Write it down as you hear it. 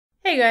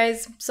Hey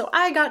guys, so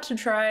I got to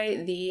try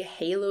the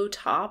Halo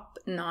Top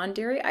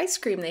non-dairy ice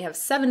cream. They have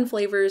 7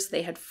 flavors.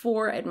 They had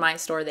 4 at my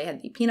store. They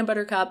had the peanut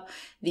butter cup,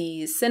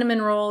 the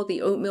cinnamon roll,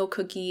 the oatmeal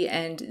cookie,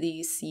 and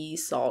the sea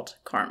salt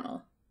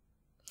caramel.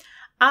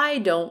 I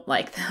don't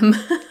like them.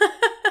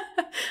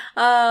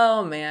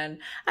 Oh man,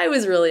 I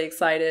was really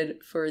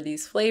excited for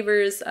these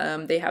flavors.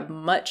 They have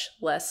much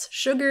less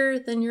sugar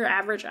than your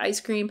average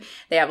ice cream.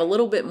 They have a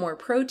little bit more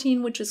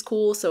protein, which is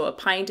cool. So a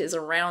pint is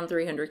around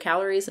 300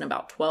 calories and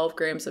about 12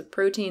 grams of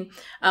protein,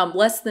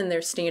 less than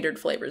their standard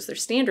flavors. Their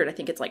standard, I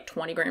think it's like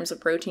 20 grams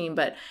of protein,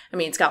 but I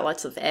mean, it's got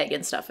lots of egg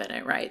and stuff in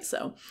it, right?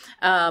 So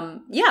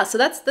yeah, so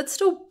that's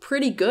still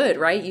pretty good,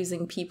 right?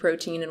 Using pea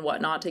protein and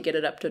whatnot to get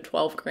it up to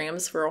 12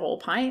 grams for a whole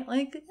pint.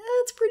 Like,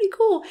 it's pretty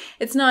cool.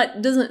 It's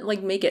not, doesn't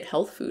like make it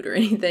health food or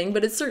anything,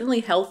 but it's certainly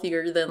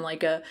healthier than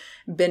like a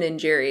Ben &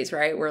 Jerry's,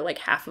 right? Where like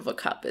half of a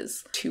cup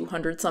is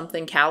 200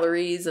 something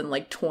calories and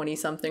like 20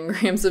 something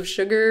grams of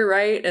sugar,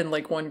 right? And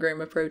like 1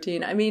 gram of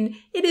protein. I mean,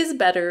 it is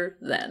better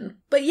then.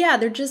 But yeah,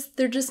 they're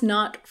just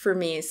not for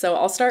me. So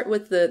I'll start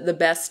with the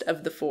best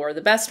of the 4.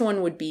 The best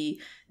one would be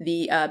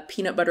the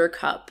peanut butter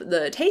cup.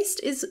 The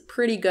taste is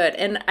pretty good.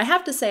 And I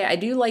have to say, I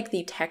do like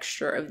the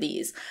texture of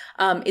these.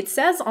 It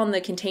says on the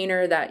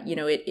container that, you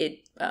know,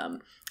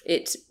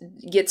 it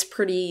gets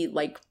pretty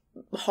like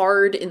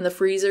hard in the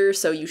freezer,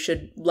 so you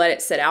should let it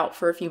sit out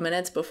for a few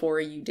minutes before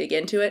you dig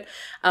into it,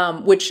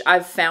 which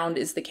I've found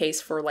is the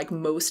case for like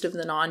most of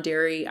the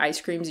non-dairy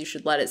ice creams. You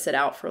should let it sit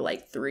out for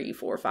like 3,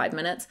 4, 5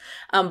 minutes.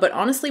 But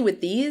honestly,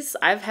 with these,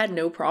 I've had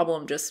no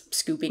problem just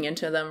scooping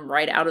into them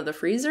right out of the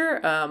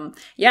freezer.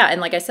 Yeah, and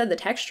like I said, the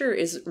texture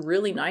is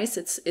really nice.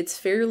 It's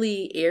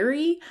fairly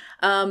airy.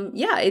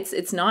 Yeah,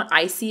 it's not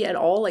icy at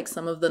all like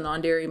some of the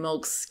non-dairy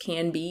milks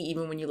can be.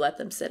 Even when you let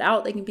them sit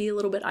out, they can be a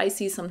little bit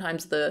icy.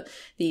 Sometimes the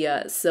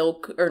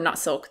silk, or not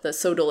silk, the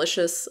So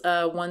Delicious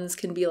ones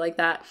can be like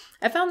that.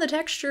 I found the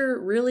texture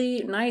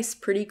really nice,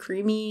 pretty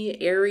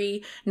creamy,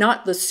 airy,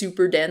 not the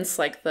super dense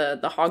like the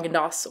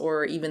Haagen-Dazs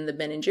or even the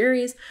Ben &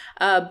 Jerry's,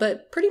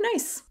 but pretty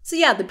nice. So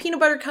yeah, the peanut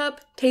butter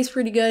cup tastes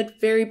pretty good,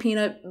 very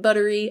peanut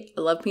buttery.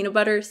 I love peanut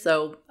butter,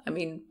 so I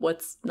mean,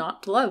 what's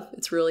not to love?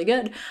 It's really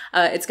good.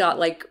 It's got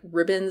like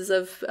ribbons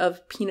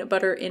of peanut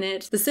butter in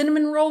it. The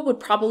cinnamon roll would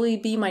probably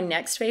be my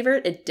next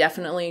favorite. It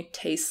definitely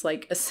tastes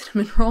like a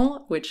cinnamon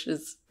roll, which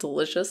is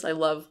delicious. I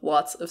love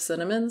lots of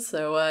cinnamon.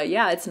 So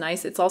yeah, it's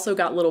nice. It's also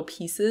got little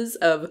pieces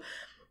of,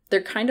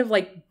 they're kind of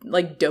like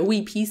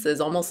doughy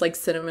pieces, almost like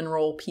cinnamon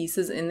roll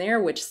pieces in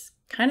there, which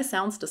kind of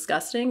sounds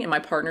disgusting, and my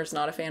partner's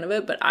not a fan of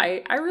it, but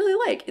I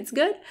really like. It's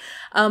good.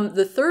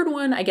 The third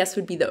one, I guess,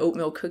 would be the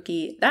oatmeal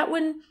cookie. That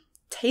one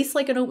tastes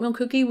like an oatmeal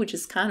cookie, which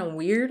is kind of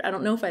weird. I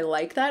don't know if I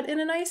like that in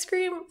an ice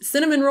cream.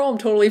 Cinnamon roll I'm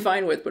totally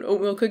fine with, but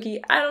oatmeal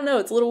cookie, I don't know.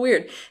 It's a little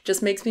weird.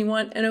 Just makes me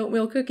want an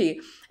oatmeal cookie.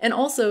 And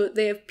also,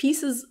 they have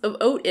pieces of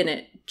oat in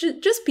it.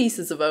 Just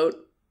pieces of oat.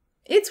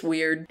 It's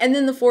weird. And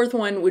then the fourth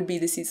one would be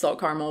the sea salt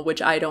caramel,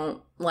 which I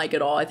don't like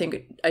at all. I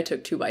think I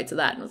took 2 bites of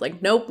that and was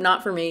like, nope,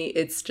 not for me.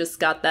 It's just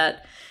got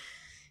that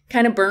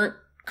kind of burnt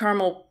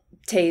caramel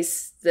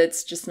taste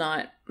that's just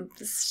not,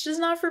 it's just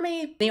not for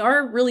me. They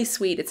are really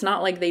sweet. It's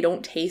not like they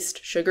don't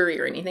taste sugary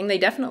or anything. They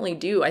definitely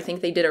do. I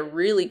think they did a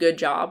really good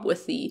job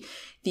with the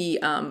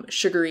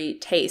sugary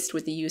taste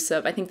with the use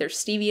of, I think there's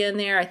stevia in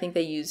there. I think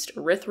they used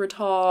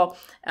erythritol.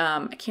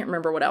 I can't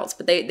remember what else,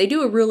 but they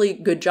do a really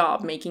good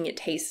job making it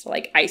taste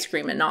like ice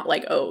cream and not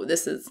like, oh,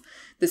 this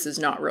is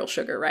not real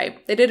sugar,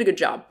 right? They did a good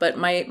job. But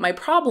my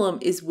problem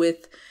is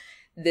with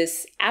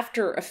this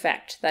after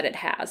effect that it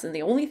has. And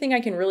the only thing I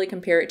can really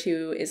compare it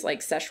to is like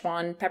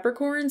Szechuan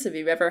peppercorns. If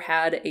you've ever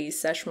had a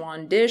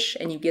Szechuan dish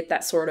and you get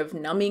that sort of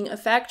numbing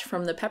effect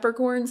from the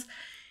peppercorns,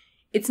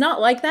 it's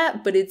not like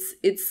that, but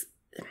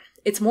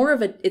it's more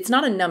of a, it's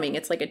not a numbing,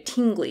 it's like a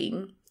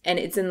tingling, and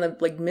it's in the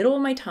like middle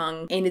of my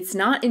tongue, and it's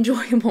not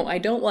enjoyable. I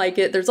don't like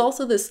it. There's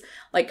also this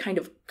like kind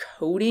of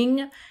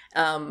coating.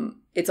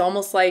 It's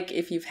almost like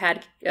if you've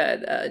had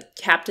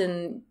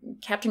Captain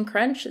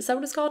Crunch, is that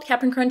what it's called?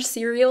 Captain Crunch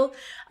cereal,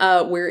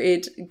 where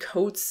it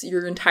coats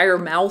your entire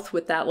mouth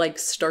with that like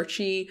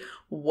starchy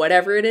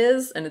whatever it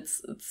is, and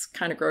it's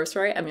kind of gross,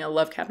 right? I mean, I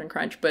love Captain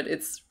Crunch, but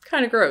it's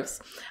kind of gross.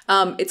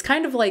 It's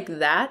kind of like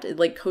that. It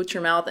like coats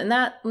your mouth, and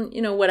that,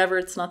 you know, whatever,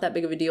 it's not that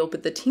big of a deal,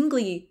 but the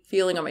tingly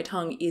feeling on my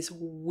tongue is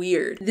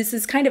weird. This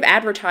is kind of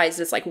advertised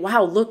as like,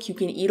 wow, look, you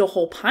can eat a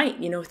whole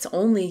pint, you know, it's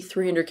only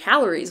 300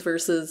 calories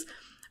versus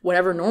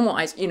whatever normal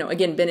ice, you know,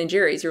 again, Ben &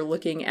 Jerry's, you're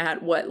looking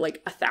at what,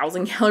 like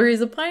 1,000 calories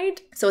a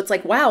pint? So it's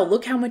like, wow,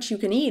 look how much you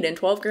can eat and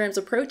 12 grams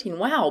of protein.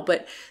 Wow,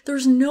 but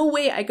there's no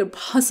way I could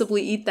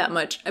possibly eat that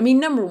much. I mean,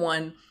 number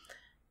one,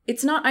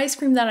 it's not ice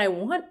cream that I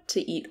want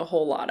to eat a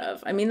whole lot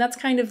of. I mean, that's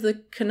kind of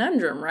the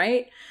conundrum,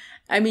 right?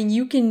 I mean,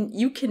 you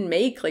can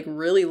make like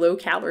really low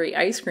calorie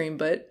ice cream,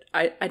 but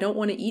I don't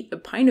want to eat a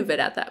pint of it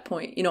at that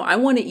point. You know, I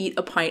want to eat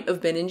a pint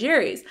of Ben &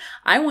 Jerry's.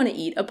 I want to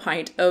eat a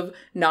pint of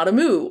Not a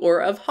Moo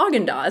or of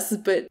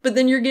Haagen-Dazs, but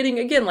then you're getting,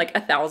 again, like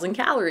 1,000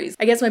 calories.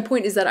 I guess my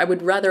point is that I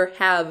would rather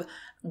have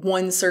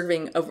one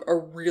serving of a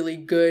really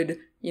good,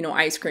 you know,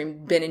 ice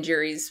cream, Ben &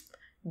 Jerry's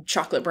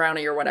chocolate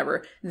brownie or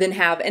whatever than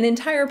have an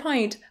entire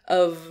pint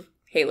of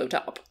Halo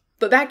Top.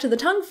 But back to the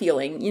tongue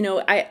feeling, you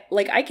know,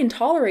 I can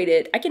tolerate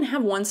it. I can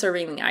have one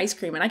serving of ice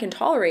cream and I can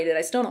tolerate it.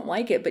 I still don't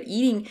like it, but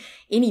eating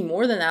any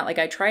more than that, like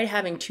I tried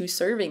having 2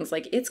 servings,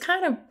 like it's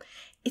kind of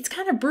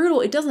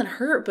brutal. It doesn't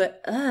hurt,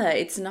 but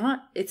it's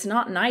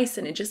not nice,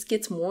 and it just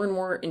gets more and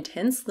more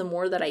intense the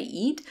more that I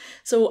eat.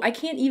 So I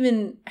can't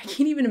even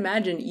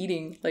imagine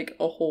eating like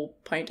a whole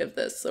pint of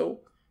this. So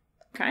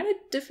kind of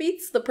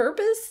defeats the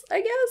purpose,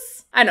 I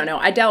guess. I don't know.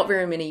 I doubt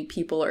very many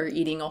people are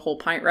eating a whole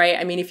pint, right?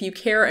 I mean, if you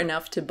care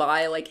enough to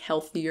buy like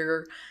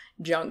healthier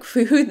junk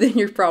food, then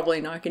you're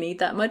probably not going to eat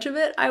that much of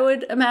it, I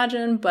would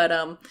imagine. But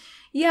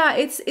yeah,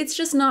 it's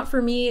just not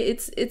for me.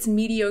 It's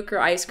mediocre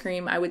ice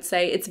cream, I would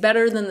say. It's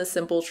better than the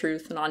Simple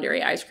Truth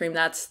non-dairy ice cream.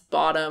 That's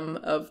bottom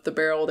of the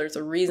barrel. There's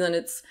a reason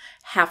it's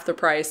half the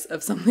price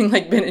of something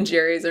like Ben &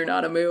 Jerry's or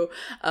Not a Moo.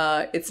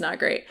 It's not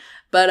great.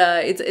 But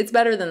it's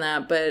better than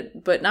that,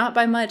 but not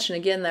by much. And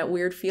again, that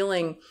weird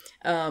feeling,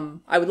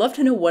 I would love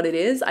to know what it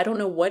is. I don't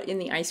know what in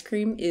the ice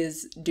cream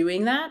is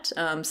doing that.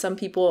 Some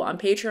people on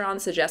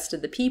Patreon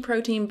suggested the pea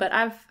protein, but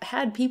I've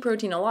had pea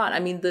protein a lot. I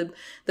mean, the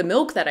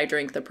milk that I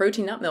drink, the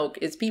protein nut milk,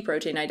 is pea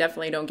protein. I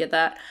definitely don't get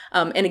that.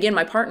 And again,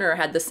 my partner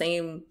had the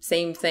same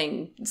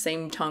thing,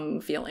 same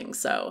tongue feeling.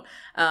 So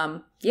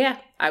yeah,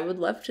 I would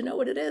love to know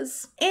what it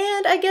is.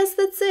 And I guess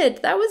that's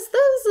it. That was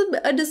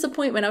a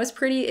disappointment. I was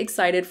pretty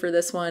excited for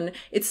this one.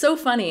 It's so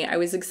funny. I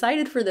was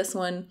excited for this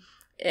one.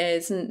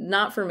 It's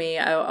not for me.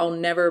 I'll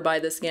never buy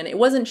this again. It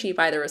wasn't cheap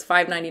either. It was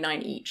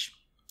 $5.99 each.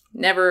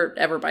 Never,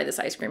 ever buy this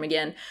ice cream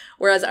again.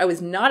 Whereas I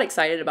was not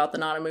excited about the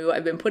Not a Moo.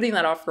 I've been putting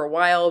that off for a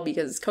while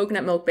because it's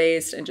coconut milk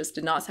based and just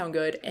did not sound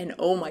good. And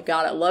oh my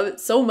God, I love it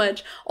so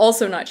much.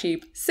 Also not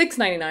cheap.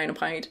 $6.99 a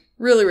pint.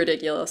 Really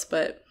ridiculous,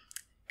 but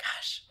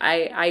gosh,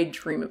 I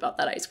dream about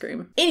that ice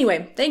cream.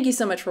 Anyway, thank you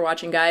so much for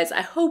watching, guys.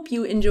 I hope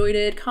you enjoyed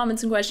it.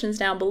 Comments and questions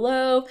down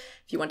below.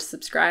 If you want to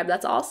subscribe,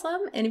 that's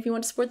awesome. And if you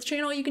want to support the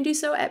channel, you can do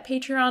so at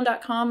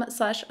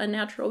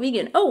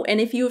patreon.com/unnaturalvegan. Oh,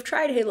 and if you have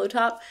tried Halo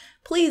Top,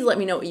 please let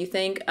me know what you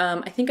think.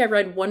 I think I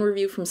read one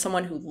review from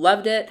someone who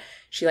loved it.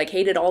 She like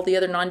hated all the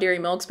other non-dairy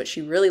milks, but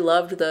she really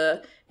loved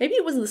maybe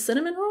it was the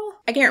cinnamon roll?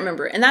 I can't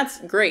remember. And that's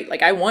great.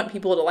 Like, I want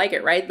people to like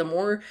it, right? The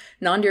more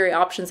non-dairy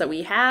options that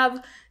we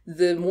have,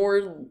 the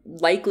more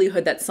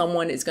likelihood that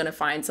someone is going to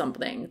find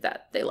something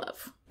that they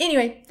love.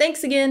 Anyway,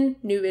 thanks again.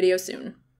 New video soon.